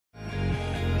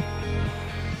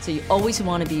So you always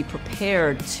want to be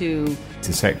prepared to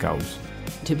set goals,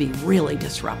 to be really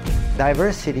disruptive.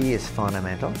 Diversity is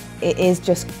fundamental. It is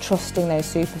just trusting those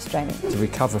super strengths. to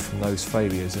recover from those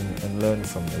failures and learn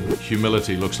from them.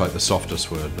 Humility looks like the softest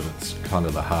word, but it's kind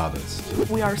of the hardest.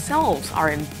 We ourselves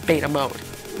are in beta mode.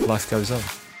 Life goes on.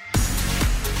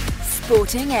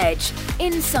 Sporting Edge,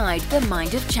 inside the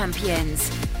mind of champions.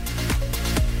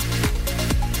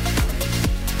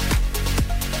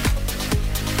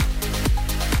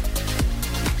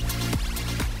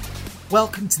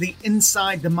 Welcome to the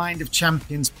Inside the Mind of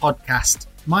Champions podcast.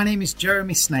 My name is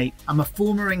Jeremy Snape. I'm a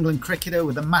former England cricketer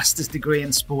with a master's degree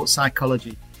in sports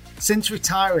psychology. Since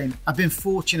retiring, I've been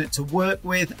fortunate to work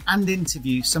with and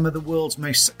interview some of the world's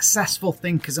most successful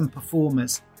thinkers and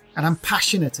performers, and I'm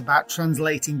passionate about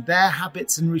translating their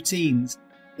habits and routines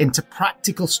into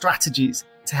practical strategies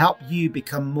to help you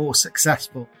become more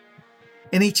successful.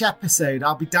 In each episode,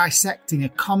 I'll be dissecting a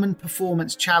common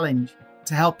performance challenge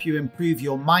to help you improve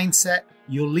your mindset,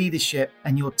 your leadership,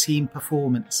 and your team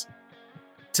performance.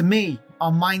 To me,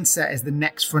 our mindset is the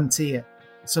next frontier,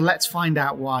 so let's find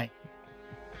out why.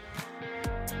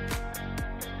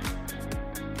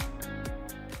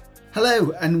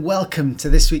 Hello and welcome to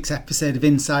this week's episode of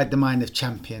Inside the Mind of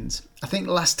Champions. I think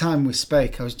last time we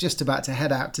spoke, I was just about to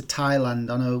head out to Thailand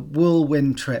on a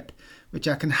whirlwind trip, which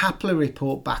I can happily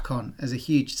report back on as a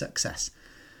huge success.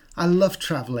 I love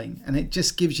travelling, and it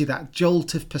just gives you that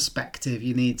jolt of perspective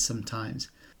you need sometimes.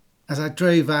 As I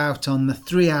drove out on the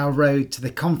 3-hour road to the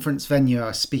conference venue I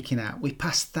was speaking at, we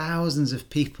passed thousands of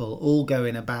people all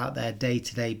going about their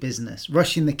day-to-day business,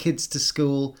 rushing the kids to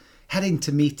school, heading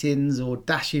to meetings or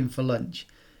dashing for lunch.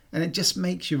 And it just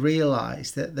makes you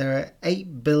realise that there are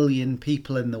 8 billion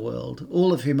people in the world,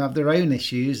 all of whom have their own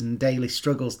issues and daily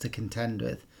struggles to contend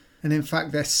with. And in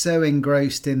fact, they're so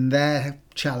engrossed in their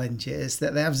challenges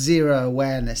that they have zero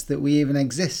awareness that we even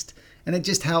exist. And it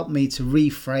just helped me to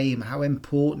reframe how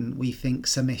important we think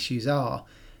some issues are,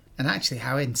 and actually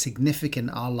how insignificant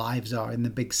our lives are in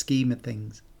the big scheme of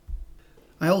things.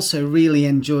 I also really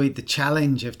enjoyed the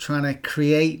challenge of trying to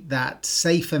create that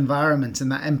safe environment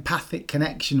and that empathic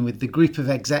connection with the group of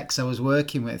execs I was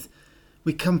working with.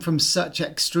 We come from such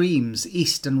extremes,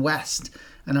 east and west,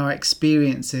 and our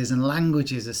experiences and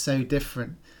languages are so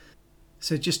different.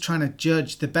 So just trying to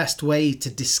judge the best way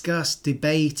to discuss,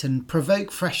 debate and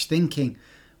provoke fresh thinking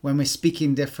when we're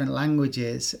speaking different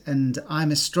languages and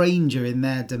I'm a stranger in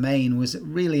their domain was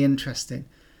really interesting.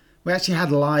 We actually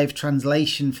had live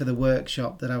translation for the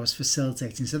workshop that I was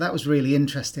facilitating, so that was really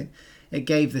interesting. It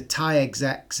gave the Thai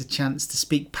execs a chance to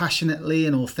speak passionately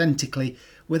and authentically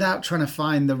without trying to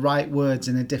find the right words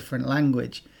in a different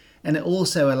language. And it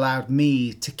also allowed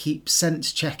me to keep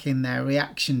sense checking their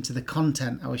reaction to the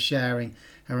content I was sharing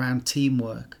around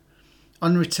teamwork.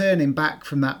 On returning back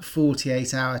from that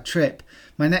 48-hour trip,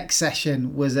 my next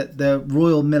session was at the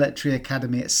Royal Military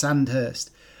Academy at Sandhurst,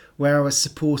 where I was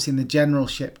supporting the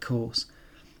generalship course.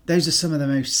 Those are some of the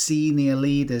most senior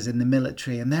leaders in the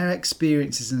military, and their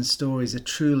experiences and stories are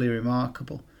truly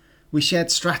remarkable. We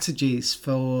shared strategies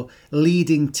for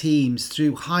leading teams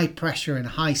through high pressure and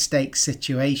high stakes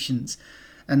situations.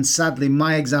 And sadly,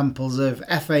 my examples of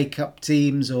FA Cup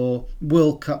teams or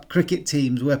World Cup cricket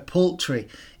teams were paltry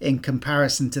in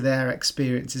comparison to their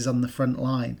experiences on the front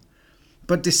line.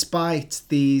 But despite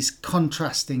these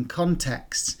contrasting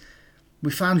contexts,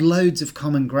 we found loads of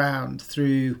common ground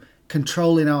through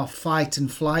controlling our fight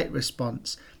and flight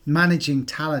response, managing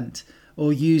talent,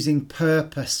 or using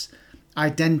purpose,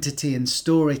 identity and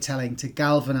storytelling to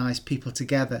galvanise people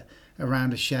together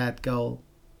around a shared goal.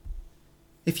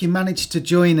 If you managed to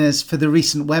join us for the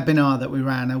recent webinar that we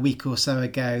ran a week or so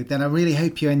ago, then I really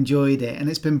hope you enjoyed it, and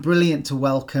it's been brilliant to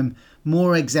welcome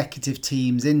more executive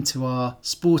teams into our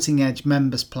Sporting Edge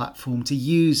members platform to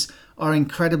use our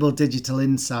incredible digital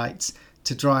insights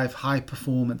to drive high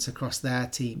performance across their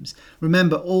teams.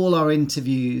 Remember, all our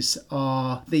interviews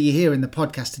that you hear in the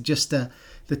podcast are just the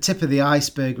tip of the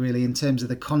iceberg really in terms of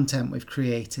the content we've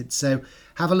created. So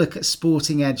have a look at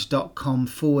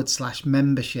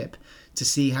sportingedge.com/membership to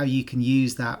see how you can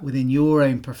use that within your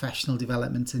own professional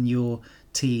development and your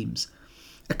teams.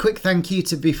 A quick thank you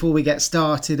before we get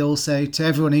started also to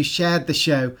everyone who shared the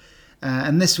show.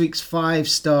 And this week's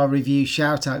 5-star review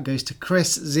shout out goes to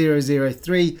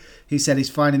Chris003, who said he's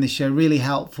finding the show really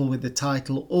helpful with the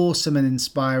title Awesome and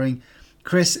Inspiring.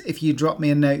 Chris, if you drop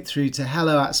me a note through to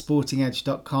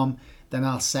hello@sportingedge.com, then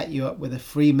I'll set you up with a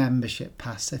free membership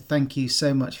pass. So thank you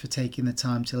so much for taking the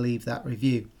time to leave that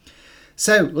review.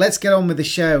 So let's get on with the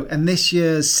show. And this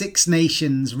year's Six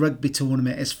Nations rugby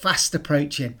tournament is fast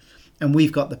approaching, and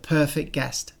we've got the perfect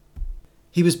guest.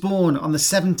 He was born on the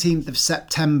 17th of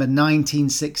September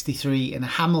 1963 in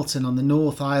Hamilton on the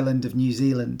North Island of New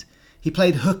Zealand. He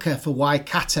played hooker for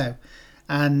Waikato,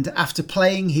 and after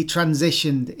playing he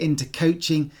transitioned into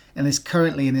coaching and is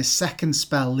currently in his second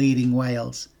spell leading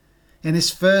Wales. In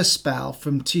his first spell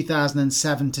from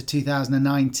 2007 to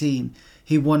 2019,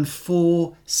 he won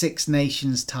 4 Six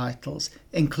Nations titles,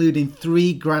 including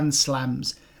 3 Grand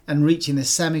Slams, and reaching the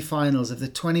semi-finals of the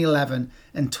 2011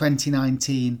 and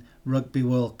 2019 Rugby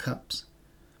World Cups.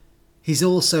 He's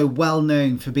also well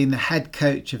known for being the head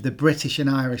coach of the British and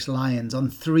Irish Lions on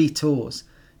 3 tours,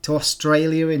 to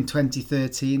Australia in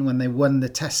 2013 when they won the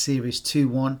Test Series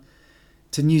 2-1,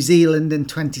 to New Zealand in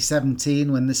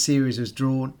 2017 when the series was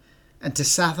drawn, and to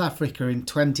South Africa in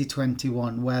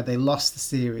 2021 where they lost the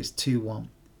series 2-1.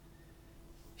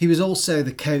 He was also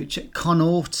the coach at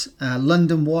Connaught,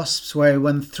 London Wasps, where he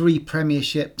won 3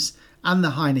 premierships and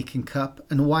the Heineken Cup,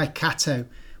 and Waikato,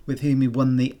 with whom he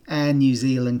won the Air New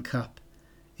Zealand Cup.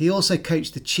 He also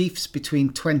coached the Chiefs between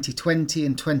 2020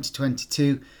 and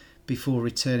 2022 before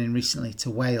returning recently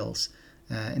to Wales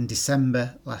in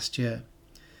December last year.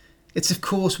 It's of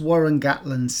course Warren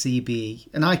Gatland, CBE,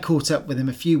 and I caught up with him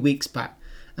a few weeks back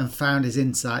and found his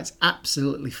insights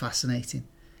absolutely fascinating.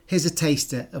 Here's a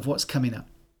taster of what's coming up.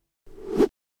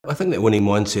 I think that winning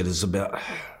mindset is about,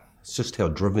 it's just how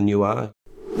driven you are.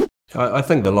 I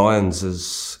think the Lions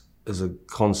is a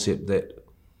concept that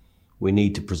we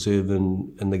need to preserve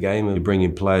in the game, and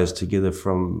bringing players together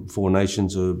from 4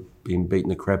 nations who have been beating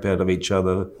the crap out of each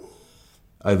other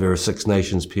over a Six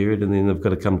Nations period, and then they've got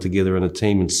to come together in a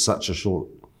team in such a short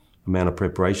amount of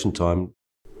preparation time.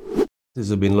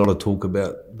 There's been a lot of talk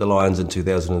about the Lions in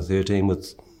 2013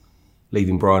 with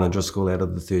leaving Brian O'Driscoll out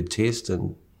of the 3rd Test,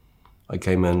 and I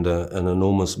came under an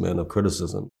enormous amount of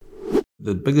criticism.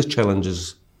 The biggest challenge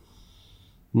is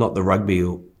not the rugby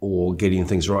or getting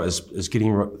things right, is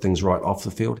getting things right off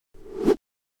the field.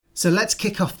 So let's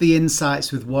kick off the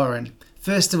insights with Warren.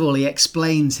 First of all, he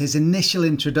explains his initial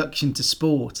introduction to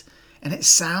sport, and it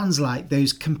sounds like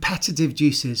those competitive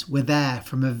juices were there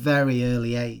from a very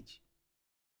early age.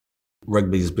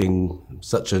 Rugby's been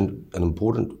such an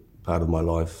important part of my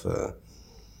life.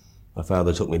 My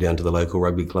father took me down to the local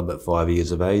rugby club at 5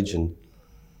 years of age, and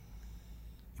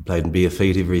he played in bare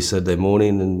feet every Saturday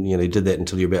morning, and he did that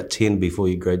until you were about 10 before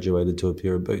you graduated to a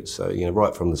pair of boots. So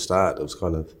right from the start, it was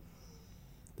kind of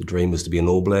the dream was to be an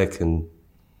All Black, and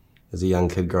as a young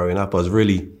kid growing up, I was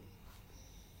really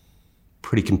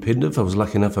pretty competitive. I was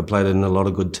lucky enough I played in a lot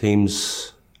of good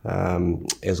teams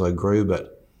as I grew,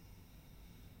 but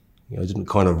I didn't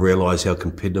kind of realise how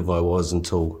competitive I was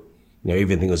until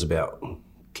everything was about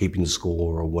keeping the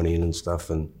score or winning and stuff.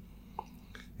 And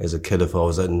as a kid, if I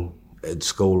was at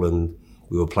school and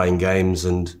we were playing games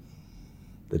and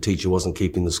the teacher wasn't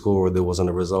keeping the score or there wasn't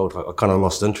a result, I kind of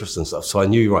lost interest in stuff. So I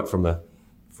knew right from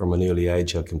an early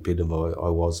age how competitive I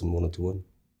was and wanted to win.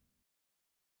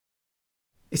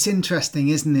 It's interesting,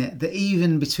 isn't it, that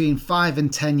even between 5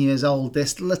 and 10 years old,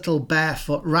 this little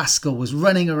barefoot rascal was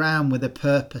running around with a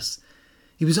purpose.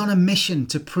 He was on a mission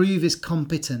to prove his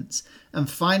competence, and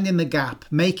finding the gap,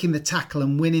 making the tackle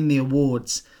and winning the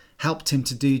awards helped him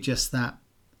to do just that.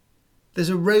 There's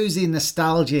a rosy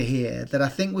nostalgia here that I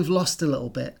think we've lost a little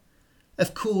bit.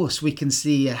 Of course, we can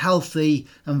see a healthy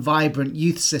and vibrant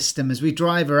youth system as we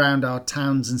drive around our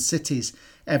towns and cities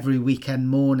every weekend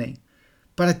morning.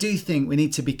 But I do think we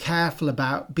need to be careful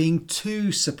about being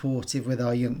too supportive with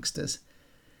our youngsters.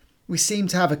 We seem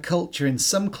to have a culture in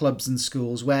some clubs and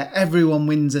schools where everyone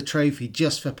wins a trophy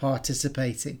just for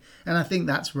participating, and I think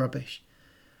that's rubbish.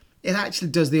 It actually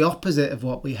does the opposite of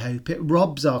what we hope. It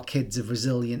robs our kids of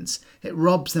resilience. It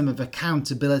robs them of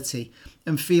accountability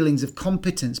and feelings of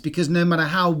competence, because no matter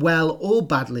how well or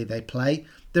badly they play,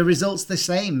 the result's the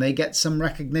same. They get some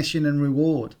recognition and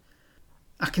reward.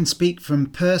 I can speak from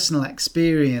personal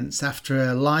experience after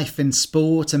a life in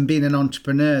sport and being an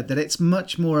entrepreneur that it's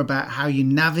much more about how you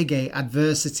navigate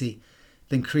adversity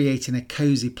than creating a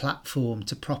cosy platform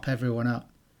to prop everyone up.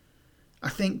 I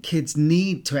think kids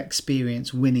need to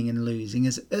experience winning and losing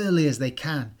as early as they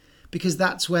can, because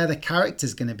that's where the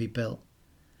character's going to be built.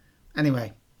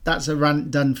 Anyway, that's a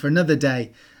rant done for another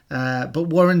day. But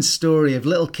Warren's story of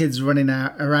little kids running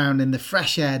around in the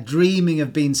fresh air, dreaming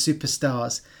of being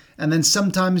superstars, and then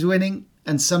sometimes winning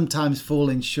and sometimes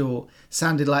falling short,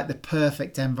 sounded like the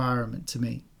perfect environment to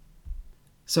me.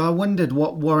 So I wondered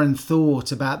what Warren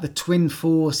thought about the twin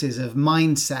forces of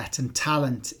mindset and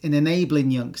talent in enabling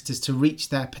youngsters to reach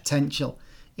their potential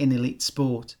in elite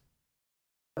sport.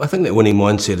 I think that winning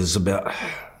mindset is about,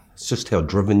 it's just how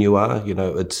driven you are.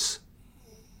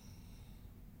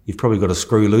 you've probably got to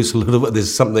screw loose a little bit.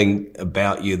 There's something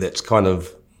about you that's kind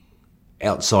of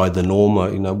outside the norm,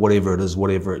 or, whatever it is,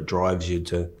 whatever it drives you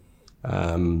to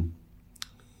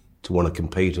want to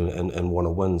compete and want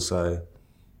to win. So,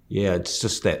 yeah, it's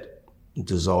just that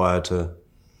desire to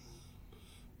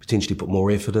potentially put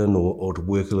more effort in or to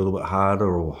work a little bit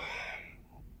harder or...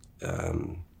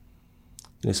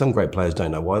 some great players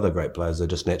don't know why they're great players. They're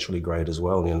just naturally great as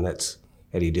well, and that's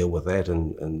how do you deal with that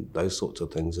and those sorts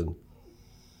of things. And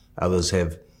others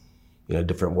have,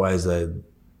 different ways. They're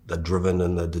driven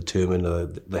and they're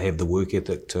determined. They have the work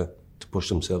ethic to push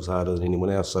themselves harder than anyone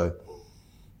else. So,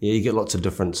 yeah, you get lots of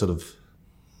different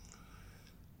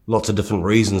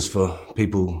reasons for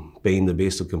people being the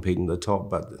best or competing at the top.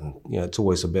 But it's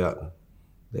always about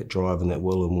that drive and that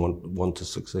will and want to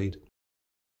succeed.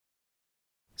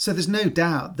 So there's no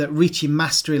doubt that reaching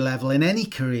mastery level in any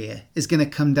career is going to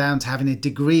come down to having a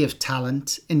degree of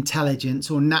talent,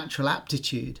 intelligence or natural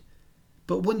aptitude.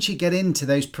 But once you get into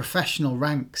those professional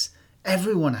ranks,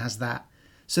 everyone has that.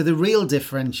 So the real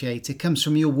differentiator comes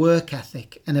from your work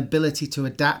ethic and ability to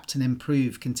adapt and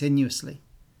improve continuously.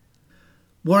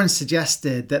 Warren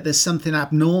suggested that there's something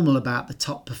abnormal about the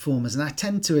top performers, and I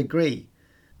tend to agree.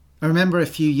 I remember a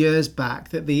few years back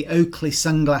that the Oakley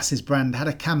sunglasses brand had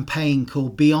a campaign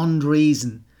called Beyond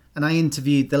Reason, and I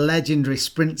interviewed the legendary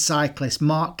sprint cyclist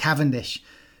Mark Cavendish,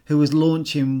 who was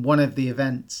launching one of the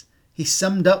events. He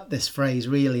summed up this phrase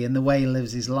really in the way he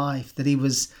lives his life, that he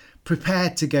was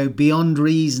prepared to go beyond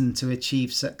reason to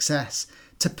achieve success,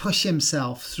 to push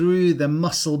himself through the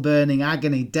muscle-burning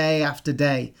agony day after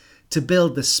day, to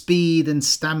build the speed and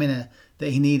stamina that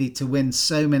he needed to win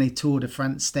so many Tour de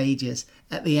France stages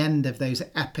at the end of those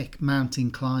epic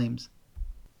mountain climbs.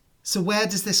 So where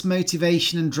does this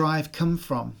motivation and drive come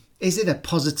from? Is it a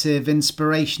positive,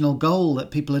 inspirational goal that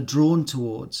people are drawn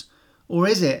towards? Or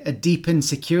is it a deep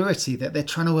insecurity that they're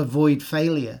trying to avoid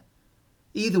failure?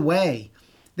 Either way,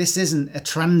 this isn't a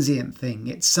transient thing.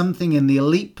 It's something in the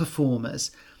elite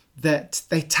performers that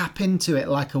they tap into it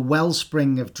like a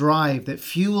wellspring of drive that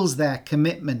fuels their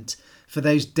commitment for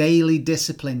those daily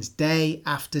disciplines day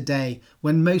after day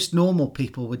when most normal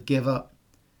people would give up.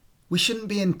 We shouldn't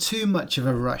be in too much of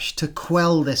a rush to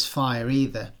quell this fire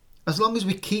either. As long as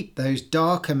we keep those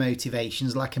darker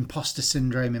motivations like imposter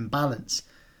syndrome in balance,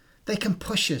 they can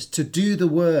push us to do the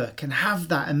work and have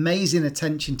that amazing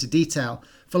attention to detail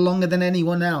for longer than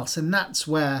anyone else, and that's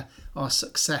where our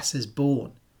success is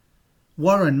born.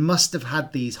 Warren must have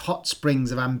had these hot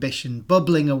springs of ambition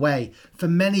bubbling away for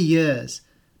many years,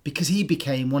 because he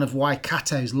became one of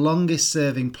Waikato's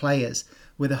longest-serving players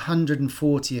with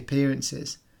 140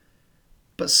 appearances.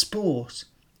 But sport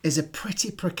is a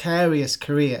pretty precarious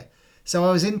career, so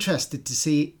I was interested to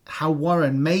see how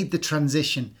Warren made the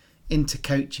transition into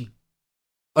coaching.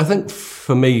 I think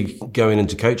for me, going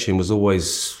into coaching was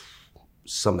always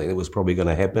something that was probably going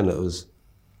to happen. I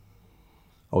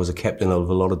was a captain of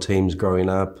a lot of teams growing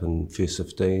up, and first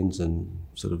 15s and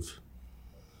sort of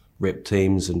rep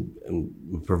teams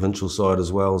and provincial side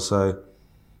as well. So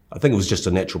I think it was just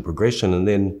a natural progression. And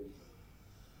then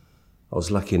I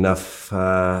was lucky enough,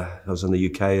 I was in the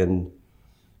UK in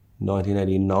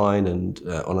 1989 and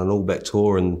on an all-back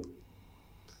tour, and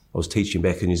I was teaching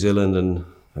back in New Zealand, and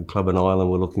a club in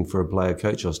Ireland were looking for a player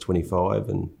coach. I was 25,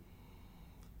 and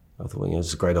I thought,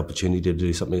 it's a great opportunity to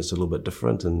do something that's a little bit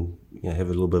different and have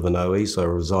a little bit of an OE. So I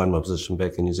resigned my position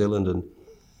back in New Zealand and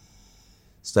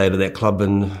stayed at that club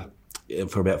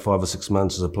for about 5 or 6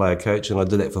 months as a player coach, and I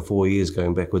did that for 4 years,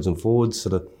 going backwards and forwards,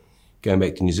 sort of going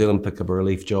back to New Zealand, pick up a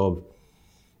relief job,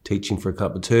 teaching for a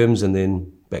couple of terms, and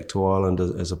then back to Ireland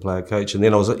as a player coach. And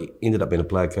then I ended up being a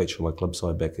player coach for my club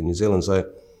side back in New Zealand.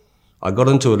 So I got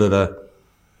into it at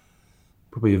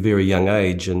probably a very young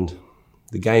age, and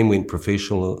the game went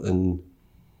professional in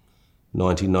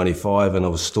 1995, and I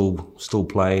was still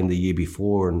playing the year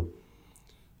before. And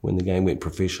when the game went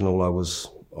professional, I was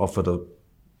offered a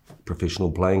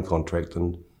professional playing contract,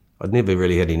 and I'd never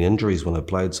really had any injuries when I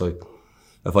played. So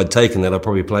if I'd taken that, I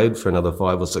probably played for another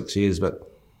 5 or 6 years. But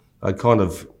I kind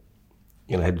of,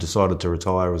 had decided to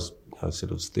retire as I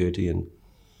said I was 30,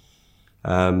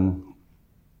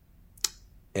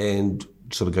 and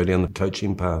sort of go down the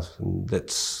coaching path. And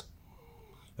it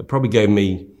probably gave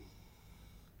me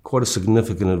quite a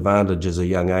significant advantage as a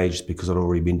young age, because I'd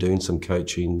already been doing some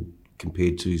coaching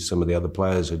compared to some of the other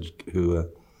players who were,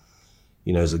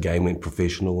 as the game went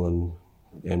professional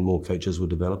and more coaches were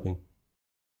developing.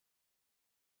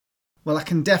 Well, I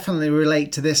can definitely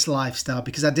relate to this lifestyle,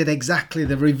 because I did exactly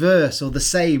the reverse or the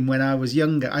same when I was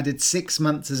younger. I did 6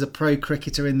 months as a pro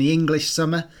cricketer in the English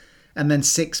summer, and then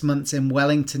 6 months in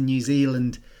Wellington, New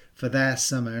Zealand for their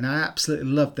summer, and I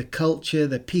absolutely loved the culture,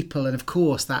 the people, and of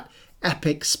course that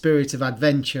epic spirit of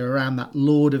adventure around that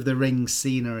Lord of the Rings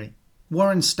scenery.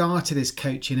 Warren started his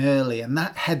coaching early, and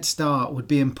that head start would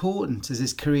be important as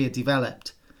his career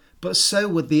developed. But so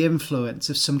would the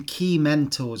influence of some key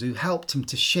mentors who helped him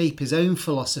to shape his own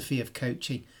philosophy of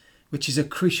coaching, which is a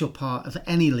crucial part of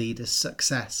any leader's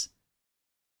success.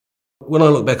 When I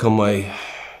look back on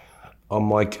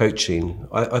my coaching,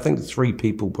 I think 3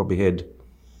 people probably had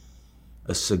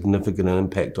a significant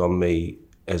impact on me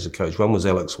as a coach. One was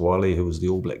Alex Wiley, who was the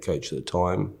All Black coach at the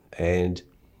time, and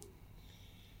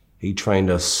he trained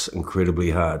us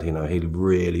incredibly hard. You know, he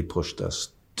really pushed us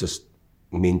just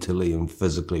mentally and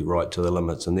physically right to the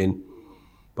limits.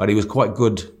 But he was quite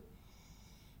good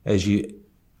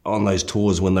on those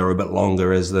tours when they were a bit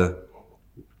longer, as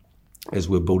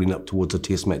we're building up towards the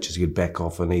test matches, he'd back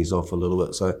off and ease off a little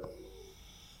bit. So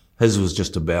his was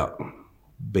just about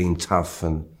being tough,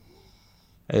 and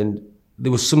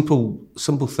there were simple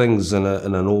things in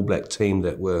an All Black team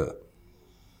that were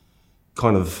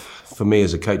kind of, for me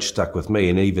as a coach, stuck with me,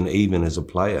 and even as a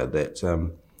player, that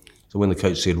so when the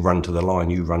coach said run to the line,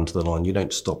 you run to the line. You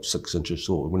don't stop 6 inches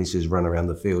short. When he says run around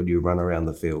the field, you run around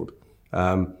the field.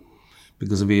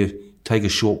 Because if you take a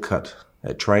shortcut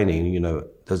at training, you know,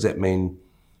 does that mean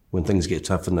when things get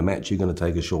tough in the match, you're going to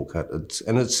take a shortcut?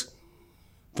 It's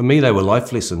for me, they were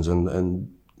life lessons and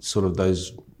sort of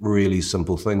those really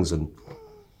simple things. And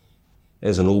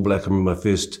as an All Black, I remember my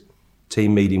first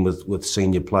team meeting with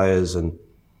senior players, and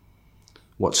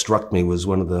what struck me was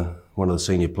one of the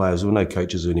senior players. There were no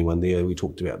coaches or anyone there. We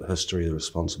talked about the history, the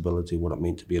responsibility, what it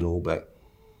meant to be an All Black.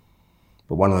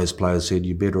 But one of those players said,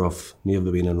 "You're better off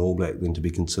never being an All Black than to be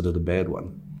considered a bad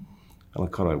one." And I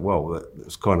kind of, well, that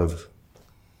was kind of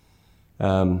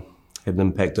had an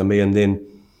impact on me. And then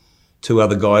 2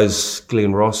 other guys,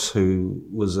 Glenn Ross, who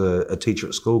was a teacher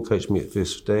at school, coached me at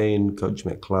First 15, coached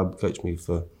me at club, coached me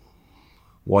for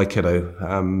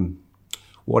Waikato.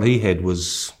 What he had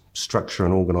was structure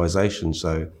and organisation,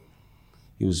 so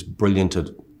he was brilliant at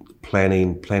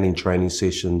planning training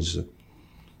sessions.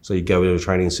 So you go to a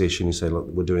training session, you say, look,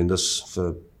 we're doing this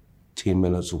for 10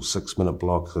 minutes or 6-minute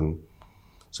blocks, and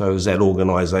so it was that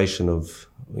organisation of,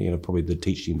 you know, probably the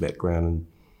teaching background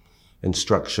and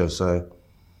structure. So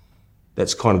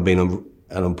that's kind of been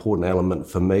an important element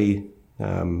for me,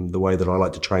 the way that I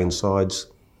like to train sides.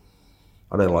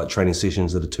 I don't like training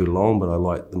sessions that are too long, but I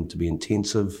like them to be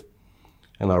intensive.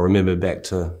 And I remember back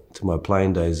to my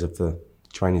playing days, if the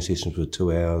training sessions were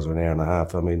 2 hours or an hour and a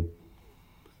half, I mean,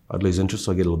 I'd lose interest,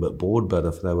 I'd get a little bit bored, but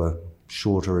if they were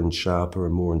shorter and sharper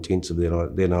and more intensive,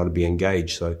 then I'd be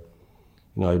engaged. So, you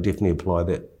know, I definitely apply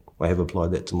that. I have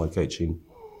applied that to my coaching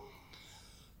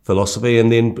philosophy.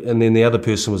 And then the other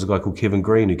person was a guy called Kevin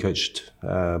Green, who coached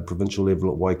provincial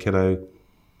level at Waikato,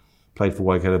 played for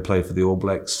Waikato, played for the All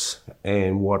Blacks.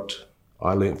 And what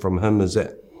I learnt from him is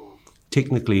that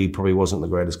technically he probably wasn't the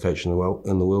greatest coach in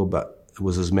the world, but it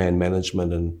was his man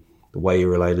management and the way he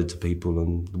related to people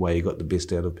and the way he got the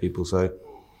best out of people. So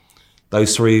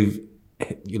those 3,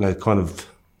 you know, kind of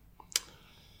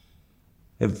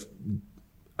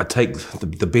I take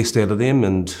the best out of them,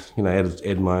 and, you know,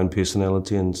 add my own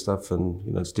personality and stuff, and,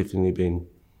 you know, it's definitely been,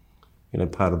 you know,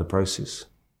 part of the process.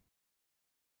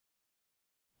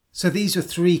 So these were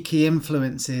 3 key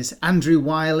influences. Andrew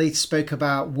Wiley spoke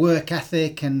about work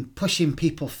ethic and pushing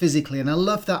people physically, and I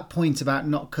love that point about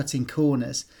not cutting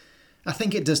corners. I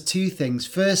think it does 2 things.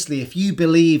 Firstly, if you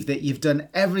believe that you've done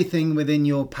everything within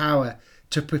your power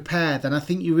to prepare, then I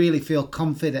think you really feel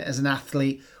confident as an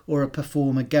athlete or a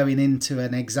performer going into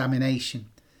an examination.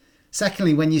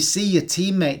 Secondly, when you see your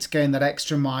teammates going that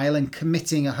extra mile and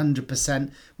committing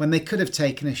 100% when they could have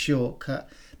taken a shortcut,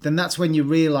 then that's when you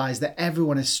realise that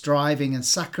everyone is striving and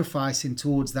sacrificing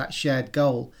towards that shared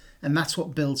goal, and that's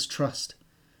what builds trust.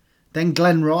 Then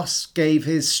Glenn Ross gave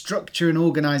his structure and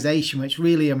organisation, which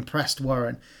really impressed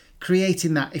Warren,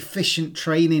 creating that efficient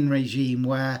training regime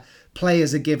where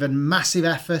players are given massive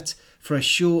effort for a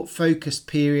short, focused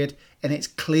period, and it's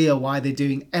clear why they're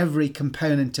doing every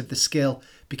component of the skill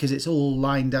because it's all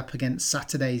lined up against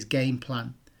Saturday's game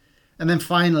plan. And then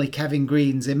finally, Kevin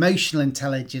Green's emotional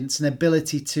intelligence and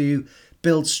ability to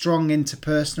build strong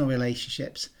interpersonal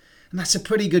relationships. And that's a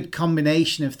pretty good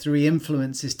combination of 3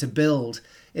 influences to build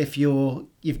if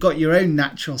you've got your own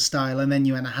natural style and then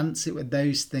you enhance it with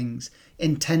those things: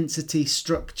 intensity,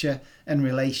 structure and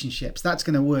relationships. That's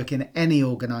going to work in any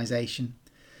organisation.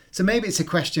 So maybe it's a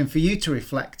question for you to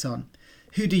reflect on.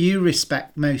 Who do you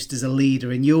respect most as a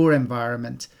leader in your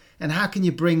environment, and how can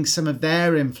you bring some of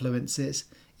their influences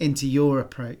into your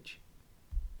approach?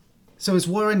 So as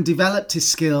Warren developed his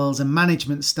skills and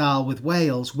management style with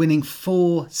Wales, winning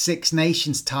 4 Six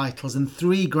Nations titles and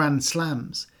 3 Grand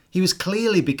Slams, he was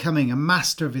clearly becoming a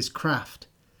master of his craft.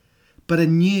 But a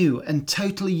new and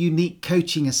totally unique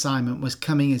coaching assignment was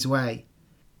coming his way.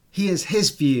 Here's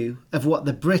his view of what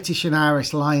the British and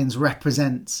Irish Lions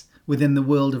represents within the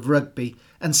world of rugby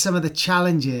and some of the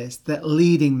challenges that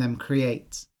leading them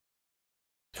creates.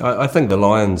 I think the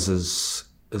Lions is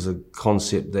a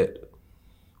concept that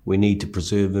we need to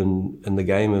preserve in the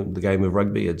game of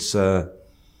rugby. It's the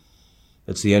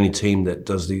only team that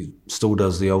still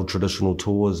does the old traditional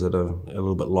tours that are a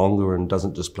little bit longer and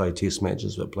doesn't just play test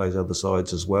matches but plays other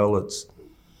sides as well. It's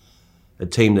a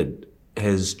team that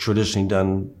has traditionally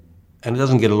done, and it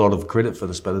doesn't get a lot of credit for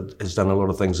this, but it has done a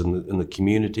lot of things in the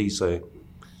community. So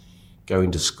going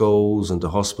to schools and to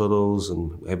hospitals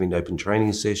and having open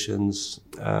training sessions,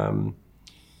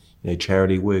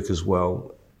 charity work as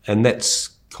well, and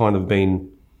that's kind of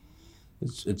been,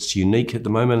 it's unique at the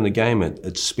moment in the game.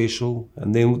 It's special.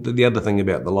 And then the other thing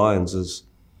about the Lions is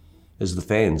the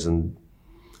fans, and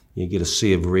you get a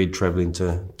sea of red travelling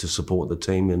to support the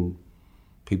team, and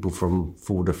people from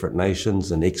 4 different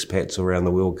nations and expats around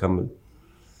the world come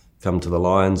to the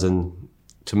Lions. And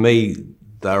to me,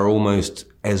 they're almost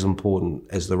as important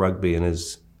as the rugby and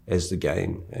as the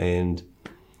game. And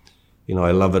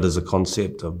I love it as a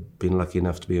concept. I've been lucky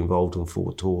enough to be involved in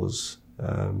 4 tours.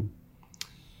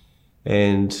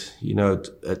 It's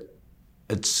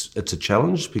a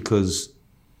challenge because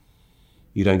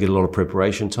you don't get a lot of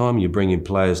preparation time. You're bringing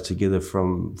players together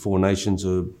from 4 nations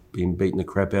who have been beating the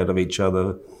crap out of each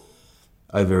other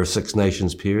over a 6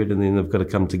 nations period, and then they've got to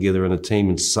come together in a team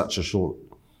in such a short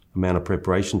amount of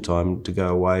preparation time to go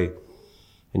away,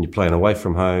 and you're playing away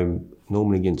from home,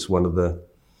 normally against one of the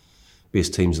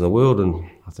best teams in the world, and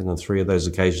I think on 3 of those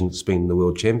occasions it's been the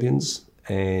world champions.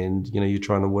 And you're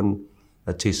trying to win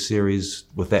a test series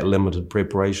with that limited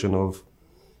preparation of,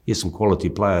 some quality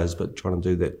players, but trying to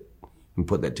do that and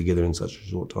put that together in such a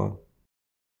short time.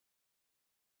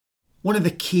 One of the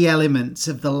key elements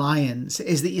of the Lions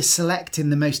is that you're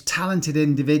selecting the most talented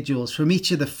individuals from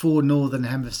each of the 4 Northern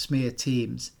Hemisphere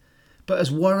teams. But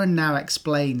as Warren now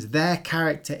explains, their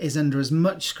character is under as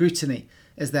much scrutiny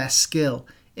as their skill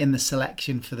in the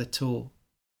selection for the tour.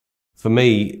 For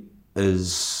me,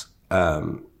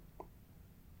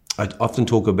 I often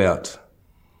talk about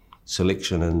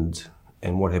selection and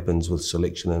what happens with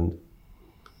selection. And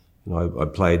I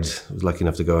was lucky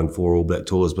enough to go on 4 All Black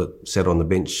tours, but sat on the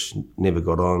bench, never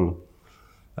got on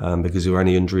because there were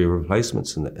only injury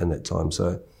replacements in that time.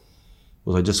 So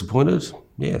was I disappointed?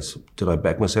 Yes. Did I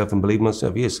back myself and believe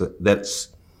myself? Yes.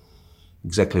 That's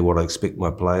exactly what I expect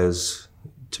my players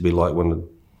to be like when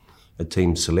a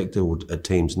team's selected or a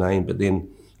team's named, but then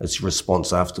it's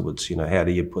response afterwards. How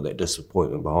do you put that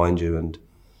disappointment behind you and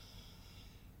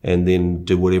then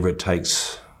do whatever it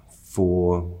takes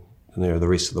for the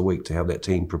rest of the week to have that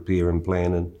team prepare and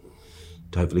plan and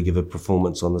to hopefully give a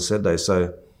performance on the Saturday.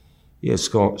 So,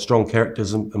 strong character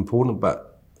is important,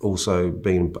 but also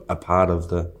being a part of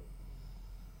the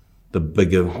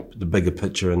bigger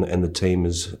picture and the team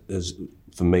is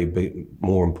for me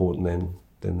more important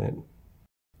than that.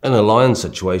 In a Lions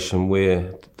situation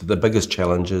where the biggest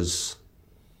challenge is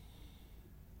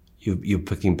you're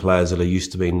picking players that are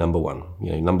used to being number 1,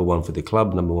 number 1 for their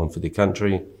club, number 1 for their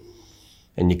country,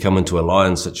 and you come into a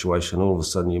Lions situation, all of a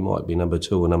sudden you might be number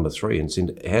 2 or number 3,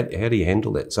 and how do you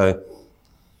handle that? So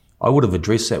I would have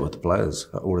addressed that with the players.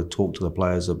 I would have talked to the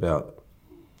players about,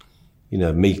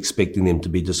 me expecting them to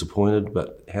be disappointed,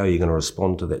 but how are you going to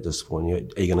respond to that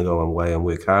disappointment? Are you going to go away and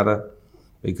work harder?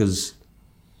 Because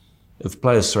if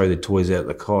players throw their toys out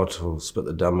the cot or spit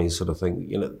the dummies sort of thing,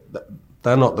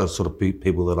 they're not the sort of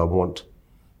people that I want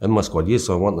in my squad. Yes,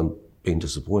 I want them being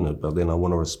disappointed, but then I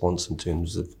want a response in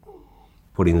terms of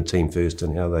putting the team first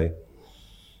and how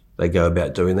they go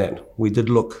about doing that. We did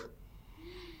look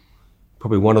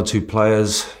probably 1 or 2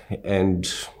 players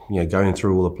and, going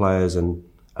through all the players and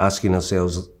asking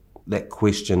ourselves that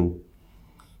question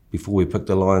before we picked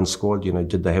the Lions squad.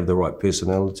 Did they have the right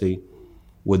personality?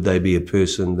 Would they be a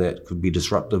person that could be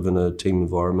disruptive in a team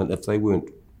environment if they weren't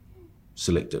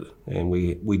selected? And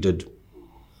we did,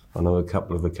 I know, a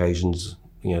couple of occasions,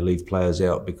 leave players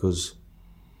out because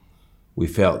we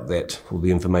felt that the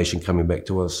information coming back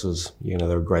to us is,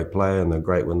 they're a great player and they're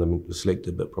great when they're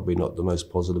selected, but probably not the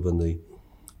most positive in the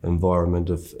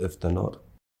environment if they're not.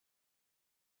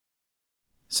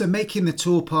 So making the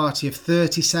tour party of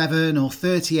 37 or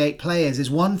 38 players is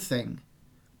one thing,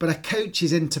 but a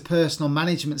coach's interpersonal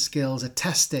management skills are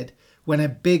tested when a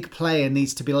big player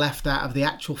needs to be left out of the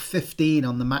actual 15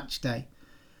 on the match day.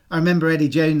 I remember Eddie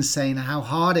Jones saying how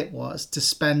hard it was to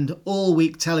spend all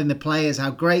week telling the players how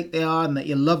great they are and that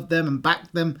you love them and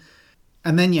back them.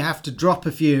 And then you have to drop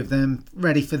a few of them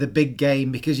ready for the big game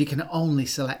because you can only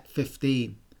select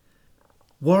 15.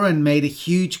 Warren made a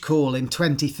huge call in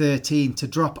 2013 to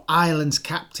drop Ireland's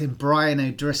captain Brian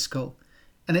O'Driscoll.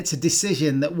 And it's a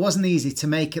decision that wasn't easy to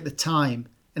make at the time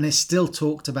and is still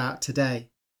talked about today.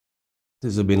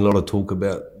 There's been a lot of talk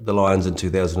about the Lions in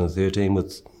 2013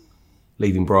 with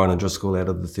leaving Brian O'Driscoll out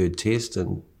of the third test,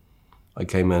 and I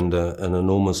came under an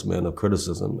enormous amount of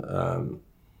criticism,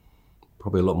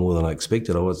 probably a lot more than I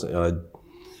expected.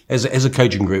 As a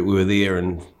coaching group, we were there,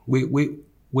 and we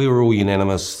were all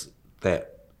unanimous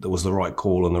that it was the right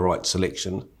call and the right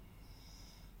selection.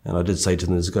 And I did say to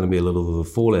them, there's going to be a little bit of a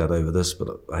fallout over this, but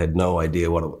I had no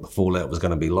idea what the fallout was going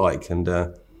to be like. And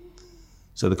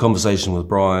so the conversation with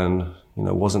Brian,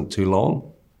 wasn't too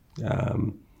long.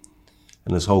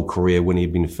 And his whole career, when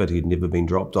he'd been fit, he'd never been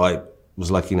dropped. I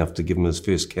was lucky enough to give him his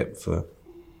first cap for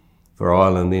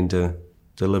Ireland, then to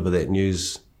deliver that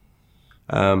news.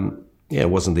 It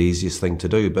wasn't the easiest thing to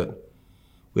do, but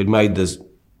we'd made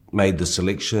the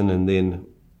selection, and then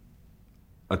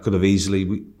I could have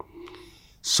easily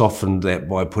softened that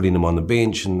by putting him on the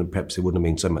bench, and perhaps there wouldn't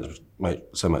have been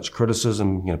so much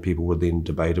criticism. People would then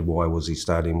debated why was he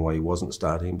starting, why he wasn't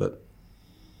starting. But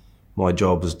my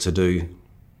job is to do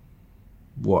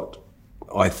what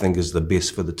I think is the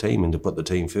best for the team and to put the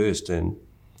team first. And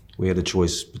we had a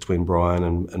choice between Brian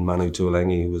and Manu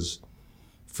Tuolangi, who was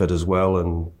fit as well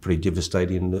and pretty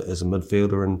devastating as a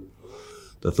midfielder. And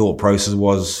the thought process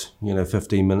was,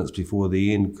 15 minutes before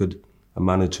the end, could a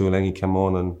Manu Tuolangi come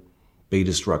on and be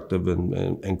destructive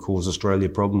and cause Australia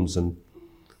problems? And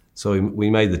so we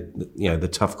made the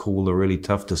tough call, the really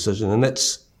tough decision. And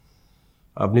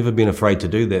I've never been afraid to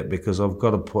do that because I've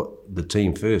got to put the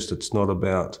team first. It's not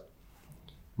about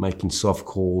making soft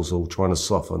calls or trying to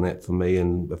soften that for me.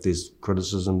 And if there's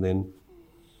criticism, then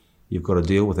you've got to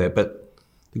deal with that. But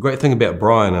the great thing about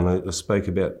Brian, and I spoke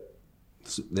about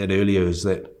that earlier, is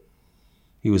that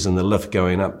he was in the lift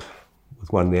going up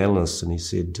with one of the analysts, and he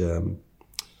said,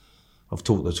 I've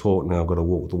talked the talk, now I've got to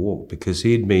walk the walk, because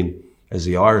he had been, as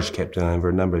the Irish captain over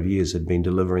a number of years, had been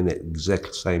delivering that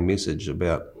exact same message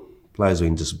about players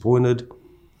being disappointed,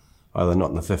 either not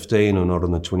in the 15 or not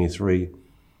in the 23.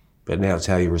 But now it's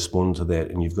how you respond to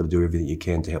that, and you've got to do everything you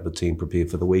can to help the team prepare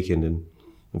for the weekend. And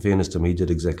in fairness to him, he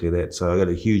did exactly that. So I got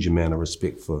a huge amount of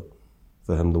respect for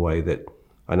him, the way that,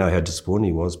 I know how disappointed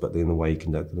he was, but then the way he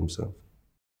conducted himself.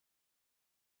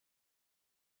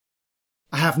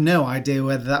 I have no idea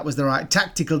whether that was the right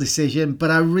tactical decision, but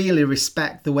I really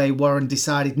respect the way Warren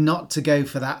decided not to go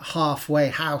for that halfway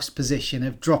house position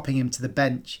of dropping him to the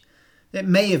bench. It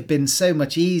may have been so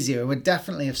much easier and would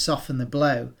definitely have softened the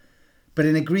blow, but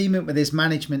in agreement with his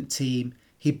management team,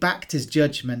 he backed his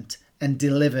judgment and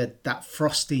delivered that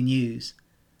frosty news.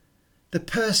 The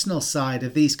personal side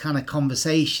of these kind of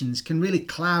conversations can really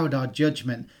cloud our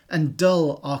judgment and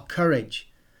dull our courage.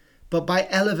 But by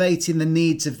elevating the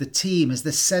needs of the team as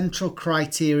the central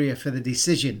criteria for the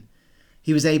decision,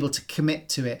 he was able to commit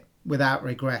to it without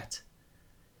regret.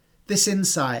 This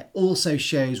insight also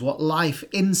shows what life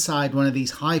inside one of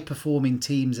these high-performing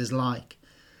teams is like.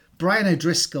 Brian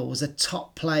O'Driscoll was a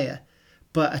top player,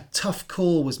 but a tough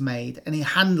call was made and he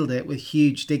handled it with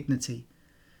huge dignity.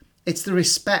 It's the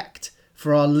respect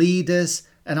for our leaders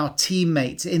and our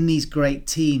teammates in these great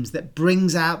teams that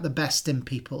brings out the best in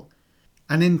people.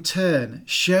 And in turn,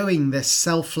 showing this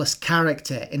selfless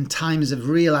character in times of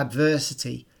real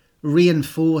adversity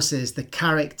reinforces the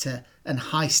character and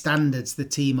high standards the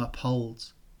team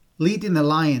upholds. Leading the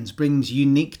Lions brings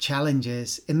unique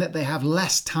challenges in that they have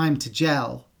less time to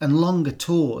gel and longer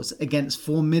tours against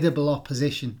formidable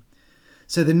opposition.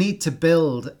 So the need to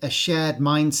build a shared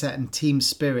mindset and team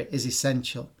spirit is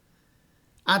essential.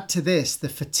 Add to this the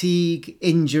fatigue,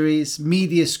 injuries,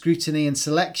 media scrutiny and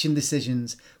selection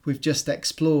decisions we've just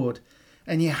explored,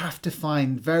 and you have to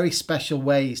find very special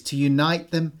ways to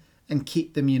unite them and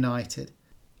keep them united.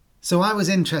 So I was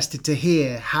interested to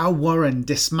hear how Warren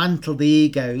dismantled the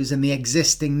egos and the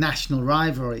existing national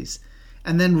rivalries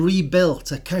and then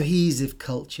rebuilt a cohesive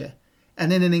culture.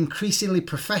 And in an increasingly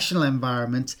professional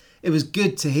environment, it was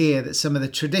good to hear that some of the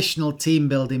traditional team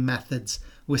building methods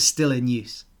were still in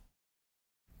use.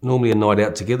 Normally a night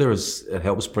out together, it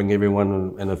helps bring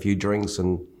everyone and a few drinks,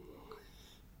 and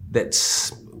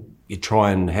that's, you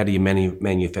try and how do you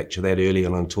manufacture that early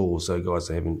on tour, so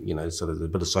guys are having, sort of a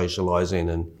bit of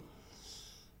socialising, and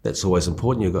that's always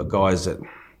important. You've got guys that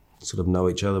sort of know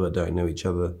each other but don't know each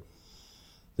other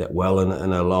that well in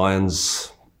a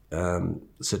Lions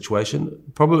situation.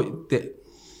 Probably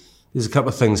there's a couple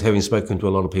of things, having spoken to a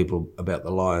lot of people about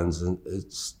the Lions, and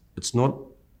it's not,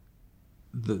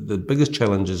 the biggest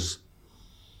challenge is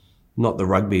not the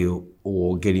rugby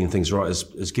or getting things right,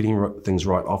 is getting things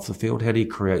right off the field. How do you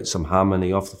create some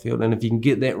harmony off the field? And if you can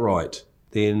get that right,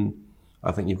 then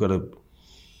I think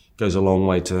goes a long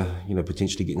way to,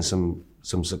 potentially getting some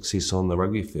success on the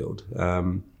rugby field.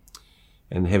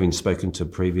 And having spoken to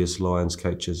previous Lions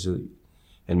coaches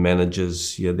and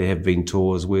managers, there have been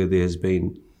tours where there has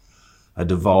been a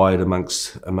divide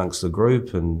amongst the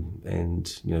group, and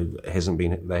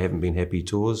they haven't been happy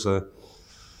tours. So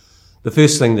the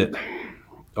first thing that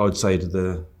I would say to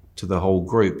the whole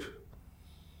group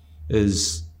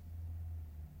is,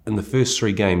 in the first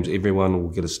 3 games, everyone will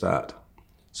get a start.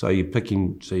 So you've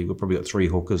probably got 3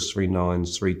 hookers, 3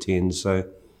 9s, 3 10s. So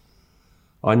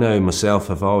I know myself,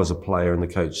 if I was a player and the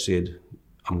coach said,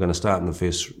 I'm going to start in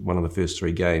one of the first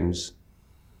 3 games,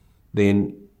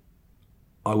 then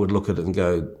I would look at it and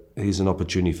go, here's an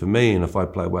opportunity for me, and if I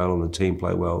play well and the team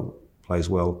plays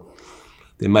well,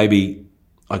 then maybe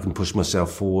I can push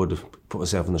myself forward, put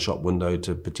myself in the shop window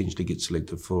to potentially get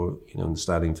selected for, in the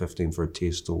starting 15 for a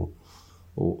test or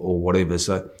whatever.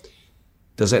 So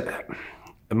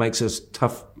it makes us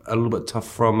tough, a little bit tough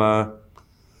from a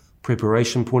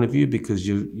preparation point of view, because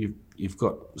you've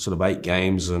got sort of 8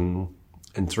 games and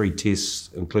 3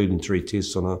 tests, including 3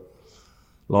 tests on a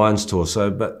Lions tour. So,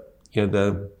 but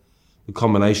the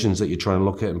combinations that you're trying to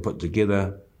look at and put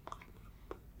together,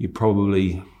 you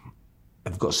probably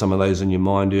have got some of those in your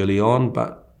mind early on,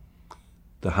 but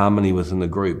the harmony within the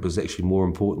group is actually more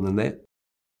important than that.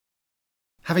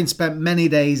 Having spent many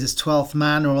days as 12th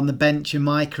man or on the bench in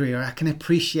my career, I can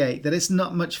appreciate that it's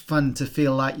not much fun to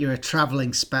feel like you're a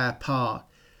travelling spare part.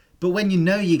 But when you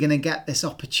know you're going to get this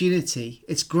opportunity,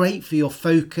 it's great for your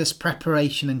focus,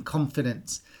 preparation and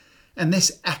confidence. And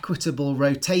this equitable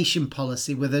rotation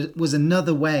policy was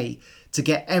another way to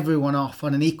get everyone off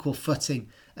on an equal footing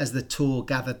as the tour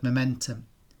gathered momentum.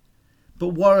 But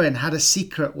Warren had a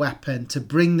secret weapon to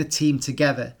bring the team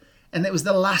together, and it was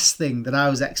the last thing that I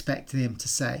was expecting him to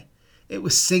say. It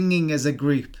was singing as a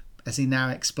group, as he now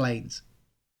explains.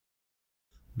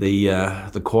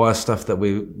 The choir stuff that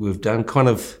we've done kind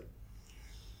of,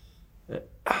 it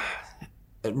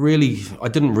really, I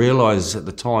didn't realise at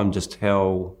the time just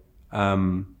how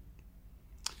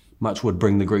much would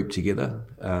bring the group together.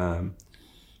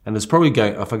 And it's probably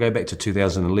if I go back to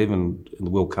 2011 in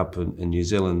the World Cup in New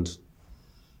Zealand,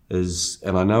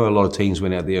 and I know a lot of teams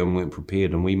went out there and weren't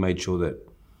prepared, and we made sure that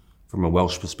from a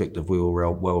Welsh perspective we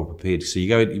were well prepared. So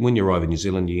when you arrive in New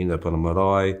Zealand, you end up on a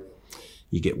marae,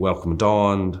 you get welcomed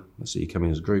on, so you come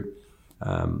in as a group,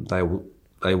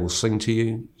 they will sing to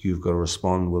you, you've got to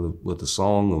respond with a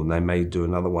song, or they may do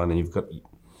another one, and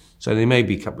so there may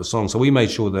be a couple of songs. So we made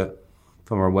sure that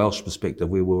from a Welsh perspective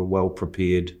we were well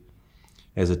prepared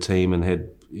as a team and had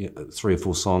 3 or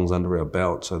 4 songs under our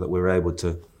belt, so that we were able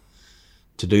to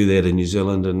do that in New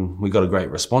Zealand, and we got a great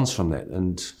response from that.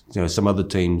 And some other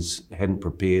teams hadn't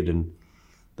prepared, and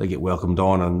they get welcomed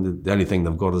on, and the only thing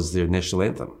they've got is their national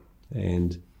anthem.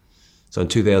 And so in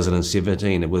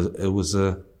 2017, it was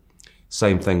the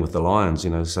same thing with the Lions.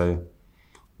 So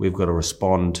we've got to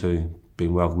respond to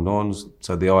being welcomed on.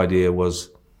 So the idea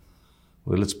was,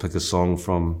 well, let's pick a song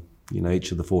from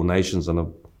each of the 4 nations,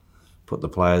 and put the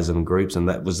players in groups, and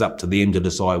that was up to them to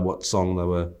decide what song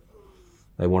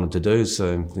they wanted to do.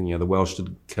 So the Welsh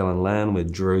did Gatland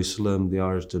with Jerusalem, the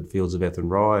Irish did Fields of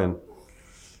Athenry, and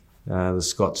the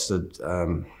Scots did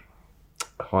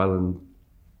Highland,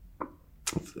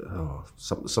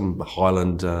 some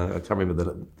Highland, I can't remember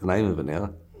the name of it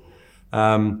now.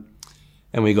 And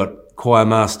we got choir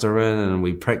master in, and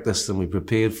we practiced and we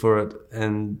prepared for it,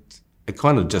 and it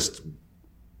kind of just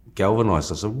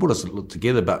galvanised us and brought us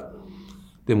together. But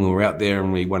then when we were out there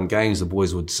and we won games, the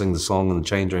boys would sing the song in the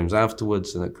change rooms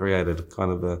afterwards, and it created a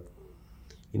kind of a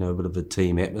bit of a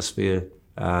team atmosphere.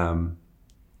 Remember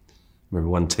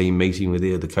one team meeting with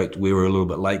the coach, we were a little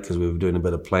bit late because we were doing a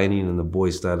bit of planning, and the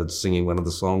boys started singing one of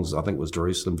the songs, I think it was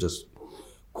Jerusalem, just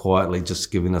quietly,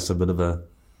 just giving us a bit of a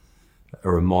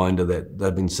reminder that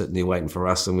they'd been sitting there waiting for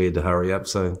us and we had to hurry up.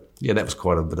 So yeah, that was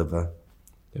quite a bit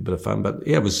of fun. But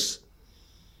yeah, it was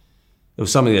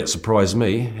something that surprised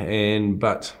me,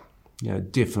 but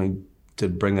definitely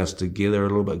did bring us together a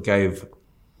little bit, gave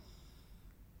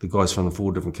the guys from the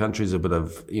 4 different countries a bit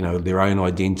of their own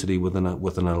identity within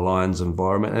a Lions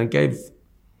environment, and it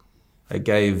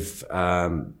gave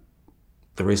the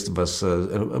rest of us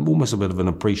almost a bit of an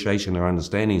appreciation or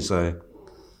understanding. So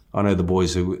I know the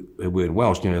boys who weren't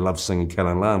Welsh, love singing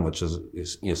Gatland, which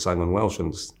is sung in Welsh,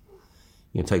 and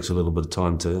it takes a little bit of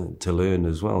time to learn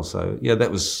as well. So yeah, that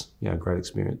was a great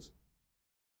experience.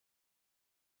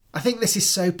 I think this is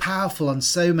so powerful on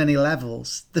so many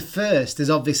levels. The first is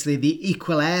obviously the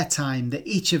equal airtime that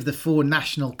each of the 4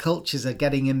 national cultures are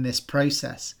getting in this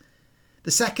process.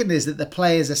 The second is that the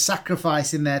players are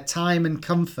sacrificing their time and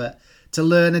comfort to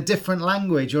learn a different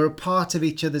language or a part of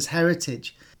each other's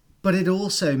heritage, but it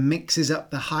also mixes up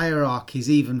the hierarchies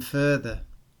even further.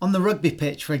 On the rugby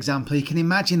pitch, for example, you can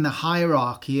imagine the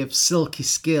hierarchy of silky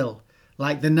skill,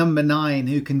 like the number 9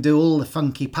 who can do all the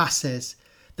funky passes,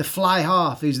 the fly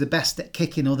half who's the best at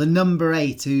kicking, or the number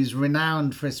 8 who's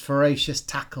renowned for his ferocious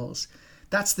tackles.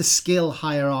 That's the skill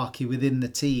hierarchy within the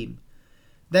team.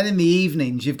 Then in the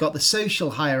evenings, you've got the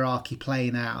social hierarchy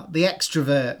playing out, the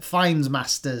extrovert, finds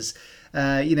masters,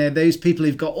 those people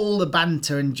who've got all the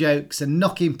banter and jokes and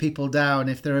knocking people down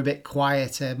if they're a bit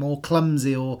quieter, more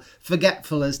clumsy or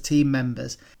forgetful as team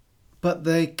members. But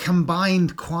the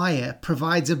combined choir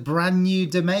provides a brand new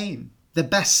domain. The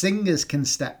best singers can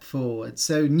step forward,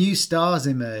 so new stars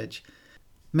emerge.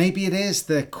 Maybe it is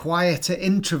the quieter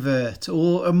introvert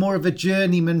or more of a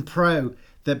journeyman pro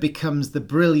that becomes the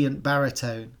brilliant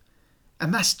baritone.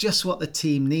 And that's just what the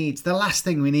team needs. The last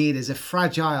thing we need is a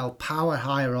fragile power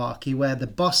hierarchy where the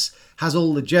boss has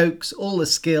all the jokes, all the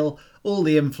skill, all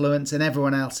the influence, and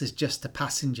everyone else is just a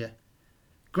passenger.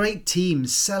 Great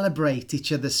teams celebrate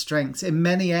each other's strengths in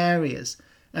many areas,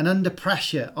 and under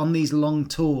pressure on these long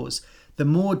tours, the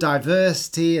more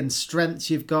diversity and strengths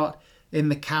you've got in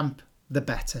the camp, the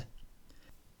better.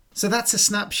 So that's a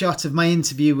snapshot of my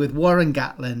interview with Warren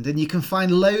Gatland, and you can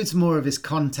find loads more of his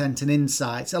content and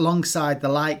insights alongside the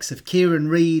likes of Kieran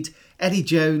Reid, Eddie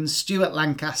Jones, Stuart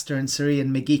Lancaster and Sir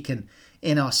Ian McGeechan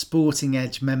in our Sporting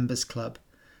Edge Members Club.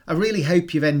 I really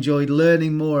hope you've enjoyed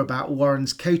learning more about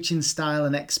Warren's coaching style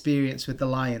and experience with the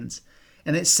Lions,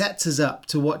 and it sets us up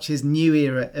to watch his new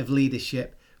era of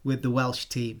leadership with the Welsh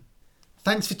team.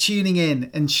 Thanks for tuning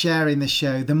in and sharing the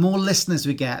show. The more listeners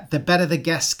we get, the better the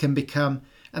guests can become.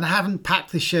 And I haven't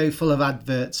packed the show full of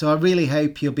adverts, so I really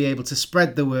hope you'll be able to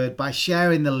spread the word by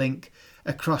sharing the link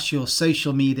across your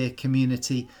social media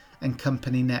community and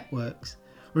company networks.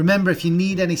 Remember, if you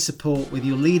need any support with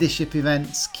your leadership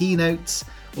events, keynotes,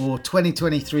 or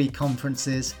 2023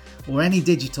 conferences, or any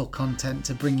digital content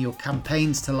to bring your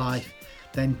campaigns to life,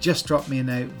 then just drop me a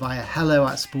note via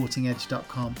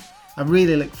hello@sportingedge.com. I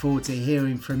really look forward to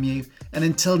hearing from you. And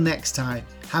until next time,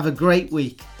 have a great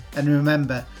week. And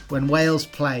remember, when Wales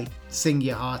play, sing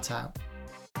your heart out.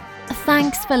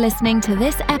 Thanks for listening to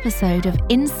this episode of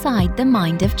Inside the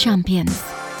Mind of Champions.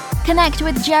 Connect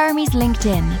with Jeremy's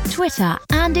LinkedIn, Twitter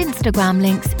and Instagram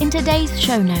links in today's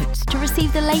show notes to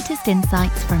receive the latest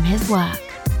insights from his work.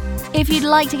 If you'd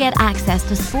like to get access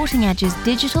to Sporting Edge's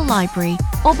digital library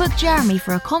or book Jeremy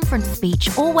for a conference speech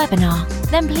or webinar,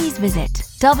 then please visit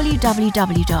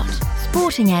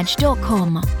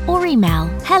www.sportingedge.com or email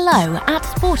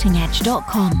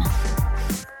hello@sportingedge.com.